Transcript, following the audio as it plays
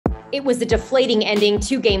It was a deflating ending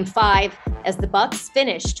to Game 5 as the Bucks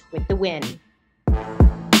finished with the win.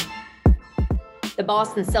 The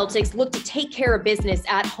Boston Celtics looked to take care of business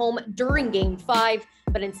at home during Game 5,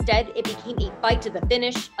 but instead it became a fight to the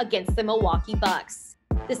finish against the Milwaukee Bucks.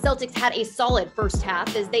 The Celtics had a solid first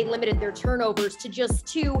half as they limited their turnovers to just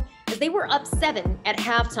 2 as they were up 7 at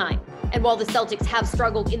halftime. And while the Celtics have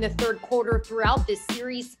struggled in the third quarter throughout this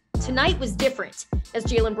series, tonight was different as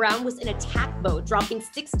Jaylen Brown was in attack mode, dropping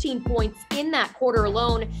 16 points in that quarter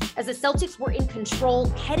alone as the Celtics were in control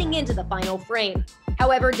heading into the final frame.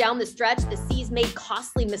 However, down the stretch, the C's made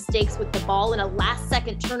costly mistakes with the ball, and a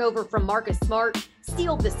last-second turnover from Marcus Smart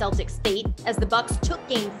sealed the Celtics' fate as the Bucks took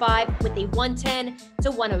Game 5 with a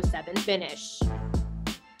 110-107 finish.